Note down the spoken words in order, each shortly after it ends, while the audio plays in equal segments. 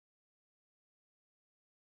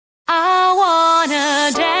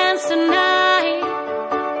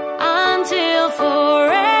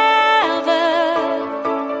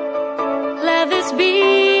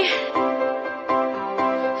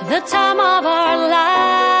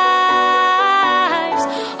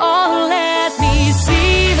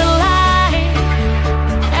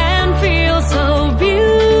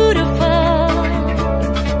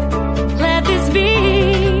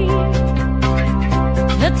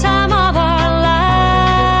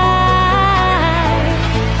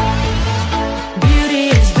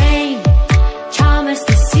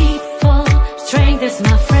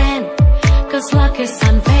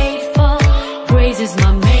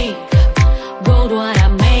world what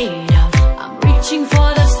I'm made of. I'm reaching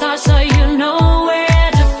for the stars, so you know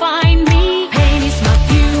where to find me. Pain is my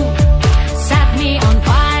fuel, set me on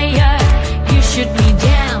fire. You shoot me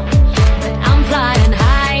down, but I'm flying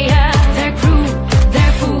higher. They're cruel,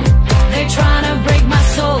 they're fool, they're trying to break my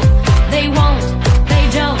soul. They won't, they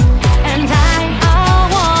don't, and I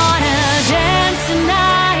wanna dance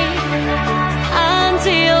tonight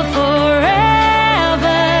until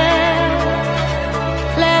forever.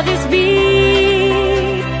 Let this be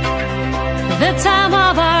the time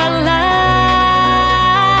of our lives.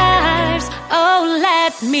 Oh,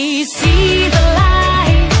 let me see the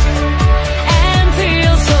light and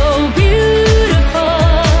feel so beautiful.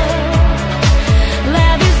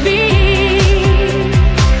 Let this be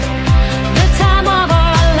the time of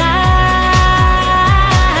our lives.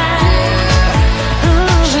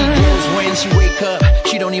 She knows when she wake up,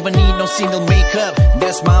 she don't even need no single makeup.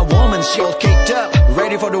 That's my woman, she all caked up,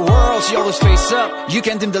 ready for the world, she always face up. You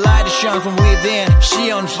can dim the light to shine from within.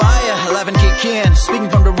 She on fire, 11 kick in, speaking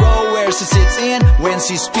from the row where she sits in. When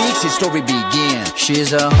she speaks, his story begins.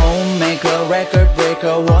 She's a homemaker, record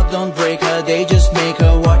breaker. What don't break her, they just make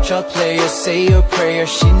her. Watch her play her, say your prayer.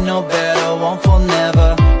 She know better, won't fall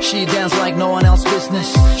never. She dance like no one else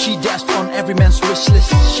business. She dash on every man's wish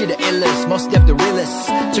list. She the illest, most def the realest.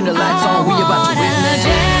 Turn the lights on, we about to witness.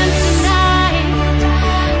 Dance tonight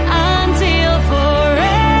until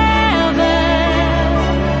forever.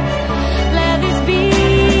 Let this be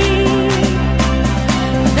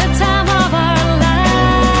the time of our lives.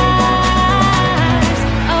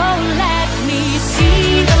 Oh, let me see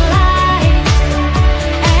the light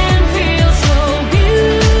and feel so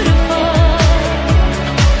beautiful.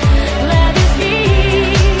 Let this be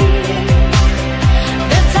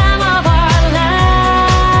the time of our lives.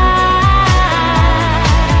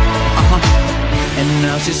 And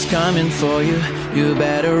now she's coming for you, you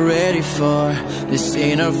better ready for this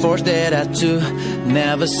inner force that I too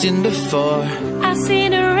never seen before. I've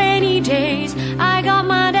seen her rainy days, I got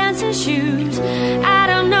my dancing shoes. I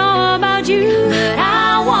don't know about you, but I